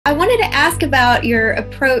wanted to ask about your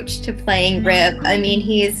approach to playing Rip. I mean,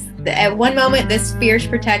 he's at one moment this fierce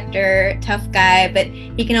protector, tough guy, but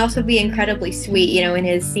he can also be incredibly sweet, you know, in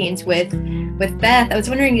his scenes with Beth. I was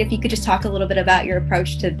wondering if you could just talk a little bit about your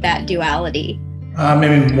approach to that duality. I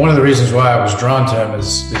mean, one of the reasons why I was drawn to him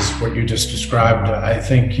is what you just described. I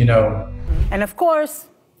think, you know. And of course,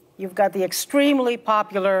 you've got the extremely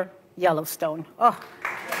popular Yellowstone. Oh,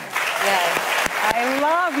 yes. I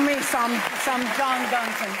love me some John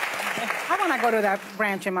Dutton. I want to go to that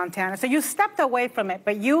ranch in Montana. So you stepped away from it,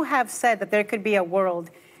 but you have said that there could be a world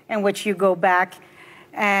in which you go back,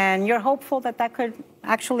 and you're hopeful that that could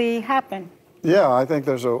actually happen. Yeah, I think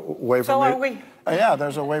there's a way for me. So are we. Yeah,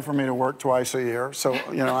 there's a way for me to work twice a year. So,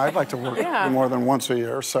 you know, I'd like to work more than once a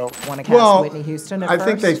year. So, want to cast Whitney Houston at I first?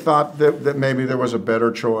 think they thought that maybe there was a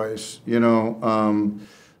better choice, you know,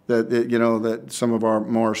 that some of our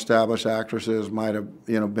more established actresses might have,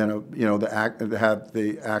 you know, been had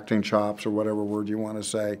the acting chops or whatever word you want to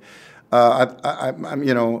say.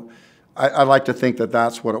 You know, I like to think that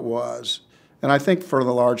that's what it was. And I think for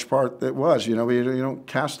the large part it was, you know, you don't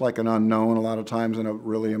cast like an unknown a lot of times in a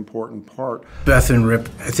really important part. Beth and Rip,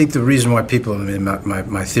 I think the reason why people, I mean,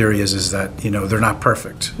 my theory is that, you know, they're not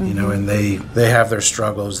perfect, you know, and they have their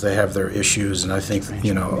struggles, they have their issues, and I think,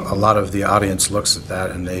 you know, a lot of the audience looks at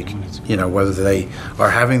that and they, you know, whether they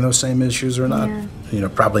are having those same issues or not, you know,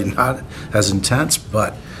 probably not as intense,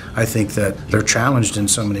 but I think that they're challenged in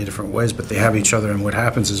so many different ways, but they have each other, and what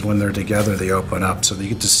happens is when they're together, they open up, so you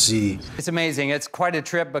get to see. It's amazing. It's quite a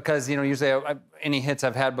trip because, you know, usually any hits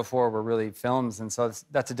I've had before were really films, and so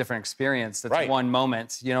that's a different experience. That's one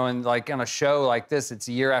moment, you know, and like on a show like this, it's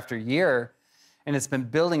year after year, and it's been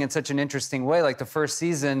building in such an interesting way. Like the first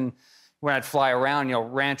season, when I'd fly around, you know,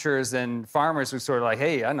 ranchers and farmers were sort of like,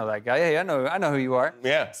 hey, I know that guy. Hey, I know who you are.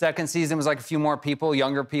 Yeah. Second season was like a few more people,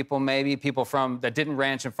 younger people maybe, people that didn't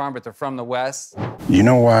ranch and farm, but they're from the West. You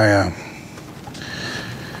know why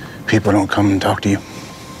people don't come and talk to you?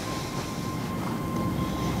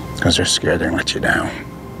 Because they're scared they're gonna let you down.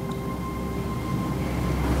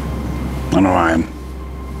 I know I am.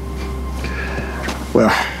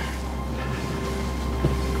 Well,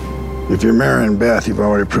 if you're marrying Beth, you've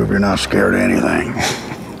already proved you're not scared of anything.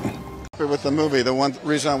 With the movie, the one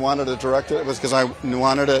reason I wanted to direct it was because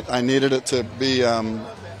I needed it to be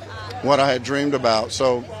what I had dreamed about.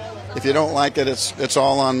 So if you don't like it, it's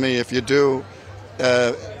all on me. If you do,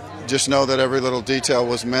 just know that every little detail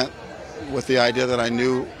was meant with the idea that I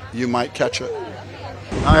knew you might catch it.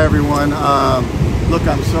 Hi, everyone. Look,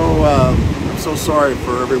 I'm so sorry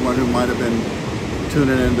for everyone who might have been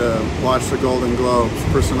tuning in to watch the Golden Globes.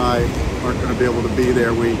 Chris and I aren't going to be able to be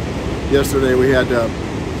there. Yesterday we had to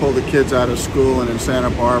pull the kids out of school, and in Santa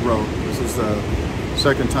Barbara, this is the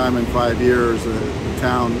second time in 5 years the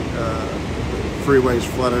town freeways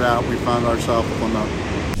flooded out. We found ourselves on the...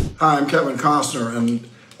 Hi, I'm Kevin Costner, and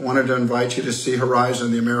I wanted to invite you to see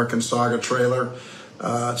Horizon, the American Saga trailer.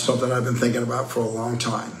 It's something I've been thinking about for a long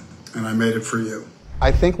time, and I made it for you.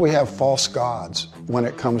 I think we have false gods when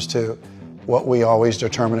it comes to what we always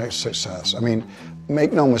determine as success. I mean,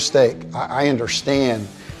 make no mistake, I understand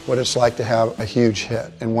what it's like to have a huge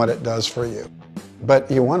hit and what it does for you. But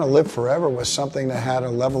you want to live forever with something that had a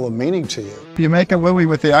level of meaning to you. You make a movie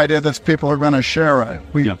with the idea that people are going to share it.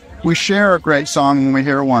 We share a great song when we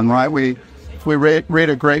hear one, right? If we read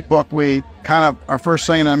a great book, we kind of, our first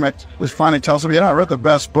thing was finally tells us, yeah, I read the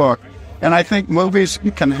best book. And I think movies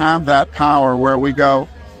can have that power where we go,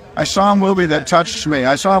 I saw a movie that touched me.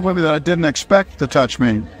 I saw a movie that I didn't expect to touch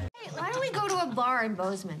me. Hey, why don't we go to a bar in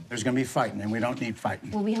Bozeman? There's gonna be fighting, and we don't need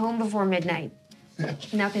fighting. We'll be home before midnight.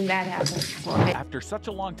 Nothing bad happens before midnight. After such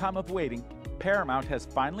a long time of waiting, Paramount has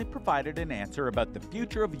finally provided an answer about the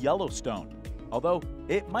future of Yellowstone. Although,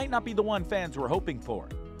 it might not be the one fans were hoping for.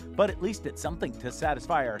 But at least it's something to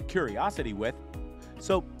satisfy our curiosity with.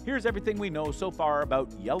 So, here's everything we know so far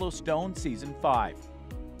about Yellowstone Season 5.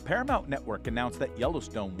 Paramount Network announced that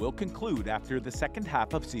Yellowstone will conclude after the second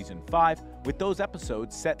half of Season 5, with those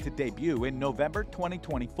episodes set to debut in November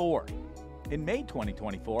 2024. In May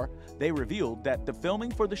 2024, they revealed that the filming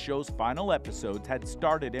for the show's final episodes had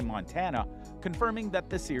started in Montana, confirming that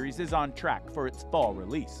the series is on track for its fall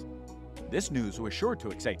release. This news was sure to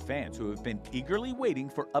excite fans who have been eagerly waiting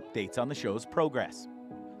for updates on the show's progress.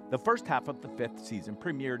 The first half of the 5th season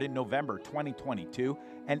premiered in November 2022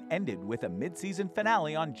 and ended with a mid-season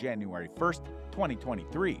finale on January 1st,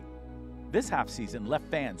 2023. This half-season left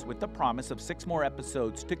fans with the promise of 6 more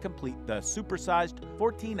episodes to complete the supersized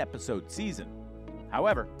 14-episode season.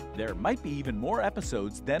 However, there might be even more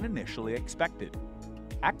episodes than initially expected.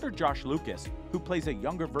 Actor Josh Lucas, who plays a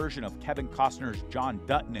younger version of Kevin Costner's John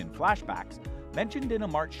Dutton in flashbacks, mentioned in a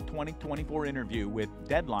March 2024 interview with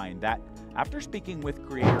Deadline that after speaking with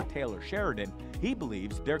creator Taylor Sheridan, he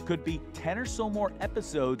believes there could be 10 or so more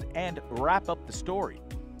episodes and wrap up the story.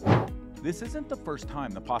 This isn't the first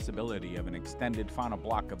time the possibility of an extended final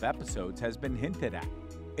block of episodes has been hinted at.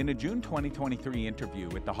 In a June 2023 interview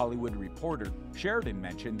with The Hollywood Reporter, Sheridan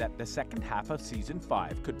mentioned that the second half of Season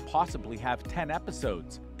 5 could possibly have 10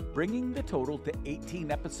 episodes, bringing the total to 18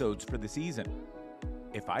 episodes for the season.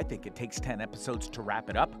 "If I think it takes 10 episodes to wrap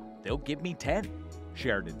it up, they'll give me 10,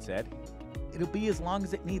 Sheridan said. "It'll be as long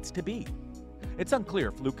as it needs to be." It's unclear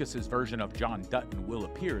if Lucas's version of John Dutton will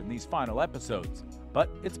appear in these final episodes, but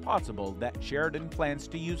it's possible that Sheridan plans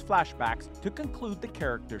to use flashbacks to conclude the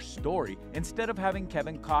character's story instead of having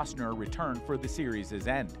Kevin Costner return for the series'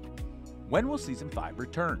 end. When will Season 5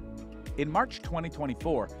 return? In March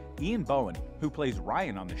 2024, Ian Bohen, who plays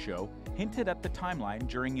Ryan on the show, hinted at the timeline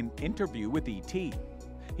during an interview with ET.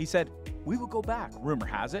 He said, "We will go back, rumor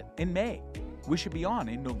has it, in May. We should be on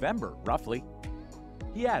in November, roughly."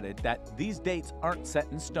 He added that these dates aren't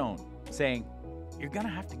set in stone, saying, "You're gonna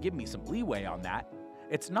have to give me some leeway on that.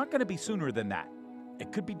 It's not gonna be sooner than that.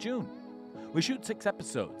 It could be June. We shoot 6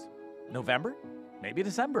 episodes. November? Maybe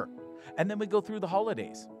December. And then we go through the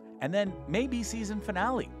holidays. And then maybe season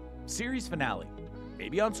finale, series finale,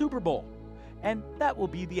 maybe on Super Bowl. And that will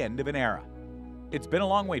be the end of an era." It's been a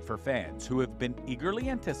long wait for fans who have been eagerly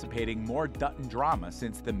anticipating more Dutton drama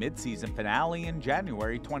since the mid-season finale in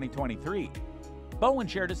January 2023. Bowen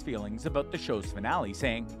shared his feelings about the show's finale,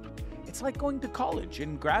 saying, "It's like going to college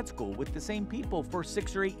and grad school with the same people for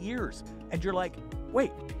 6 or 8 years, and you're like,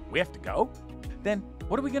 wait, we have to go? Then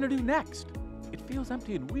what are we going to do next? It feels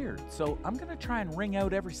empty and weird, so I'm going to try and wring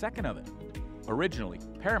out every second of it." Originally,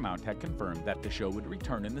 Paramount had confirmed that the show would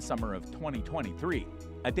return in the summer of 2023,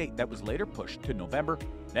 a date that was later pushed to November,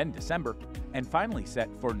 then December, and finally set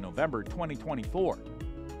for November 2024.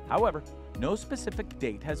 However, no specific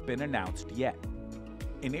date has been announced yet.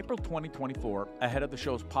 In April 2024, ahead of the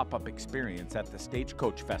show's pop-up experience at the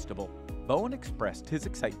Stagecoach Festival, Bowen expressed his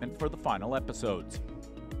excitement for the final episodes.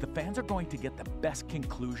 "The fans are going to get the best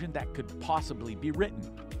conclusion that could possibly be written,"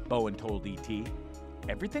 Bowen told ET.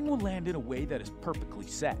 "Everything will land in a way that is perfectly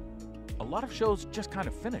set. A lot of shows just kind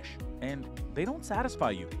of finish, and they don't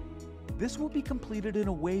satisfy you. This will be completed in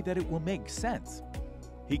a way that it will make sense."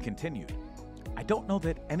 He continued, "I don't know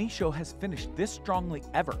that any show has finished this strongly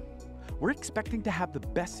ever. We're expecting to have the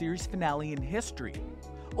best series finale in history.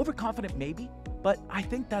 Overconfident maybe, but I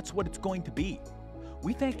think that's what it's going to be.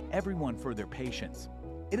 We thank everyone for their patience.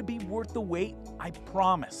 It'll be worth the wait, I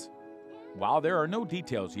promise." While there are no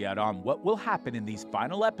details yet on what will happen in these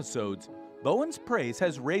final episodes, Bowen's praise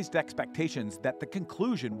has raised expectations that the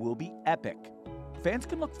conclusion will be epic. Fans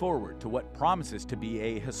can look forward to what promises to be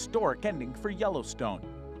a historic ending for Yellowstone.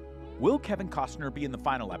 Will Kevin Costner be in the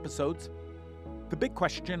final episodes? The big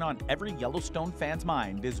question on every Yellowstone fan's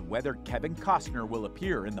mind is whether Kevin Costner will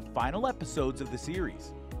appear in the final episodes of the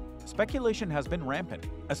series. Speculation has been rampant,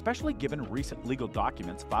 especially given recent legal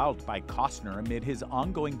documents filed by Costner amid his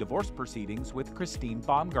ongoing divorce proceedings with Christine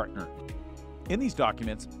Baumgartner. In these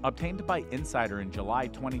documents, obtained by Insider in July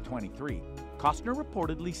 2023, Costner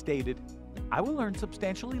reportedly stated, "I will earn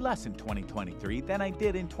substantially less in 2023 than I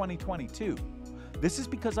did in 2022. This is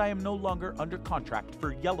because I am no longer under contract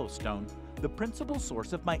for Yellowstone, the principal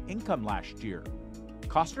source of my income last year."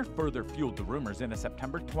 Costner further fueled the rumors in a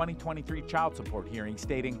September 2023 child support hearing,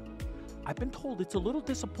 stating, "I've been told it's a little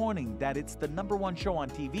disappointing that it's the #1 show on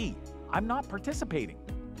TV. I'm not participating."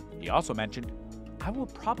 He also mentioned, "I will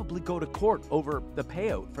probably go to court over the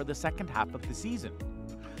payout for the second half of the season."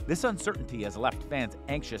 This uncertainty has left fans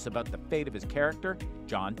anxious about the fate of his character,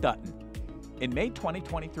 John Dutton. In May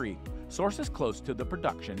 2023, sources close to the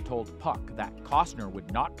production told Puck that Costner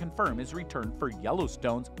would not confirm his return for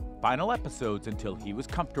Yellowstone's final episodes until he was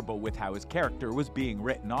comfortable with how his character was being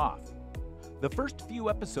written off. The first few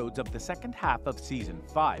episodes of the second half of Season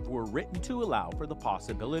 5 were written to allow for the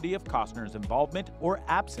possibility of Costner's involvement or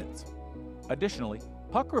absence. Additionally,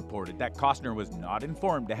 Puck reported that Costner was not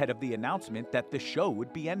informed ahead of the announcement that the show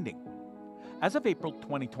would be ending. As of April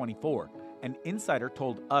 2024, an insider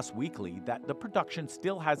told Us Weekly that the production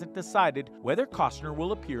still hasn't decided whether Costner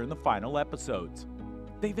will appear in the final episodes.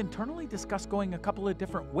 They've internally discussed going a couple of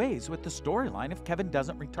different ways with the storyline if Kevin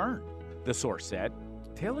doesn't return, the source said.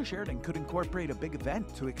 Taylor Sheridan could incorporate a big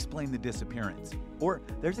event to explain the disappearance, or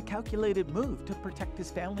there's a calculated move to protect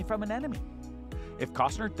his family from an enemy. If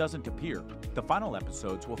Costner doesn't appear, the final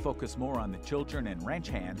episodes will focus more on the children and ranch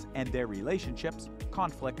hands and their relationships,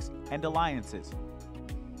 conflicts, and alliances.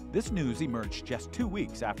 This news emerged just 2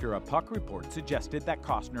 weeks after a Puck report suggested that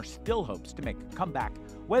Costner still hopes to make a comeback,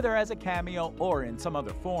 whether as a cameo or in some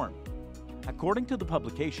other form. According to the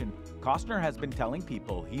publication, Costner has been telling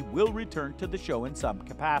people he will return to the show in some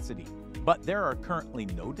capacity, but there are currently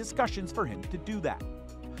no discussions for him to do that.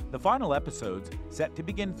 The final episodes, set to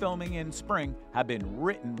begin filming in spring, have been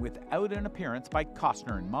written without an appearance by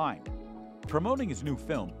Costner in mind. Promoting his new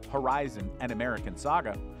film, Horizon: An American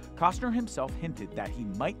Saga, Costner himself hinted that he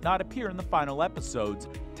might not appear in the final episodes,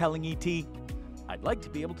 telling E.T., "I'd like to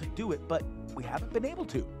be able to do it, but we haven't been able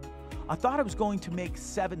to. I thought I was going to make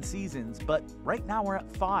 7 seasons, but right now we're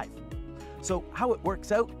at 5. So how it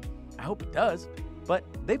works out, I hope it does, but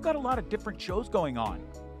they've got a lot of different shows going on.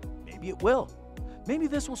 Maybe it will. Maybe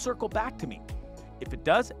this will circle back to me. If it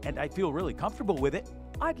does, and I feel really comfortable with it,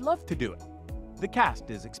 I'd love to do it." The cast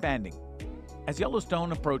is expanding. As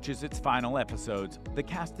Yellowstone approaches its final episodes, the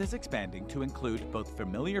cast is expanding to include both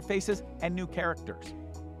familiar faces and new characters.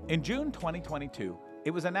 In June 2022,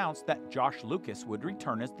 it was announced that Josh Lucas would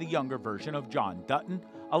return as the younger version of John Dutton,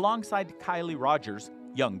 alongside Kylie Rogers,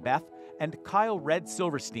 young Beth, and Kyle Red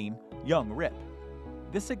Silverstein, young Rip.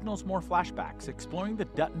 This signals more flashbacks exploring the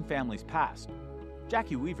Dutton family's past.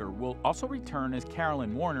 Jackie Weaver will also return as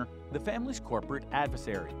Carolyn Warner, the family's corporate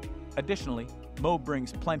adversary. Additionally, Mo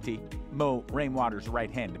Brings Plenty, Mo Rainwater's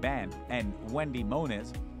right-hand man, and Wendy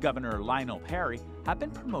Moniz, Governor Lionel Perry, have been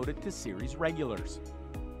promoted to series regulars.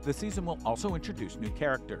 The season will also introduce new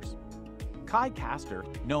characters. Kai Castor,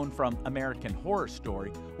 known from American Horror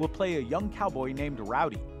Story, will play a young cowboy named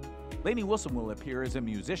Rowdy. Lainey Wilson will appear as a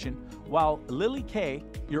musician, while Lily Kay,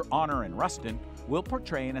 Your Honor and Rustin, will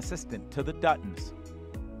portray an assistant to the Duttons.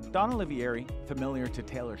 Donna Olivieri, familiar to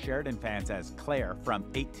Taylor Sheridan fans as Claire from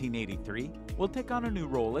 1883, will take on a new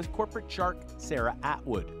role as corporate shark Sarah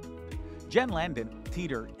Atwood. Jen Landon,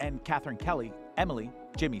 Teeter, and Catherine Kelly, Emily,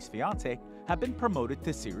 Jimmy's fiancée, have been promoted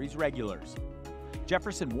to series regulars.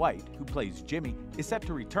 Jefferson White, who plays Jimmy, is set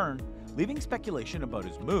to return, leaving speculation about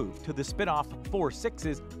his move to the spin-off 4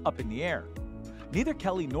 Sixes up in the air. Neither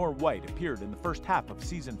Kelly nor White appeared in the first half of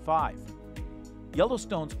Season 5.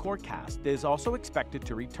 Yellowstone's core cast is also expected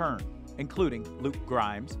to return, including Luke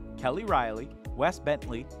Grimes, Kelly Riley, Wes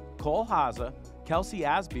Bentley, Cole Haza, Kelsey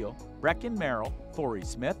Asbiel, Brecken Merrill, Forey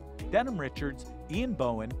Smith, Denham Richards, Ian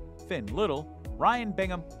Bowen, Finn Little, Ryan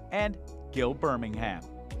Bingham, and Gil Birmingham.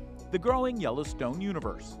 The growing Yellowstone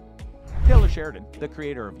universe. Taylor Sheridan, the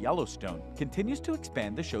creator of Yellowstone, continues to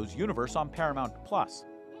expand the show's universe on Paramount+.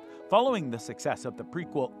 Following the success of the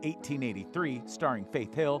prequel 1883, starring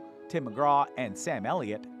Faith Hill, Tim McGraw, and Sam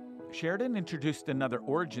Elliott, Sheridan introduced another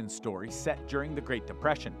origin story set during the Great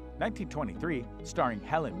Depression, 1923, starring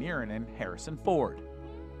Helen Mirren and Harrison Ford.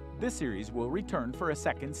 This series will return for a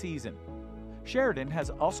second season. Sheridan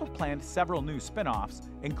has also planned several new spin-offs,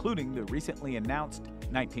 including the recently announced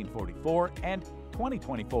 1944 and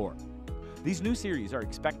 2024. These new series are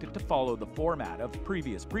expected to follow the format of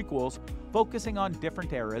previous prequels, focusing on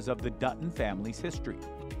different eras of the Dutton family's history.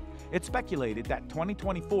 It's speculated that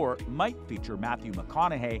 2024 might feature Matthew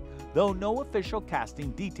McConaughey, though no official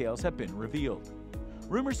casting details have been revealed.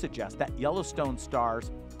 Rumors suggest that Yellowstone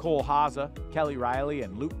stars Cole Haza, Kelly Riley,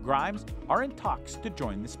 and Luke Grimes are in talks to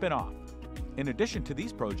join the spin-off. In addition to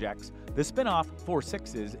these projects, the spin-off 4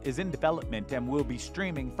 Sixes is in development and will be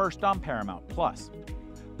streaming first on Paramount+.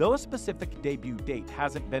 Though a specific debut date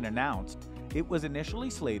hasn't been announced, it was initially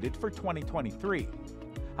slated for 2023.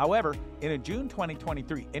 However, in a June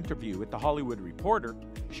 2023 interview with The Hollywood Reporter,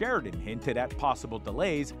 Sheridan hinted at possible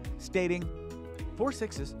delays, stating, 4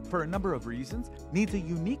 Sixes, for a number of reasons, needs a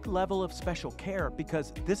unique level of special care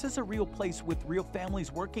because this is a real place with real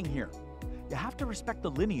families working here. You have to respect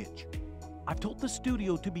the lineage. I've told the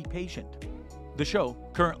studio to be patient. The show,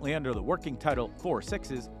 currently under the working title 4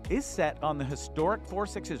 Sixes, is set on the historic 4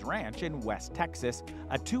 Sixes Ranch in West Texas,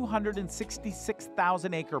 a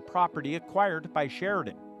 266,000-acre property acquired by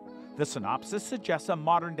Sheridan. The synopsis suggests a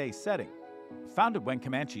modern-day setting. Founded when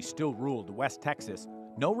Comanche still ruled West Texas,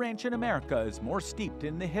 no ranch in America is more steeped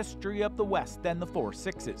in the history of the West than the 4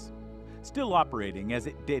 Sixes. Still operating as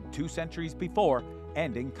it did 2 centuries before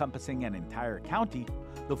and encompassing an entire county,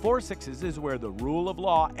 the 4 Sixes is where the rule of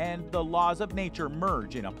law and the laws of nature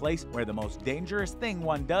merge in a place where the most dangerous thing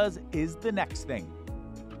one does is the next thing.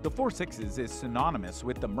 The 4 Sixes is synonymous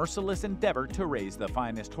with the merciless endeavor to raise the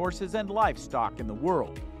finest horses and livestock in the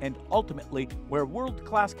world, and ultimately where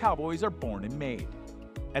world-class cowboys are born and made.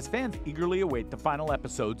 As fans eagerly await the final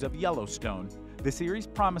episodes of Yellowstone, the series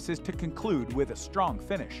promises to conclude with a strong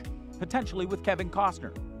finish, potentially with Kevin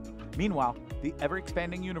Costner. Meanwhile, the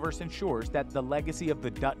ever-expanding universe ensures that the legacy of the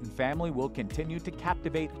Dutton family will continue to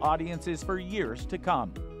captivate audiences for years to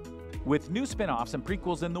come. With new spin-offs and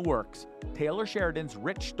prequels in the works, Taylor Sheridan's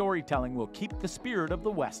rich storytelling will keep the spirit of the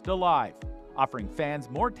West alive, offering fans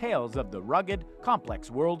more tales of the rugged, complex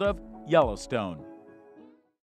world of Yellowstone.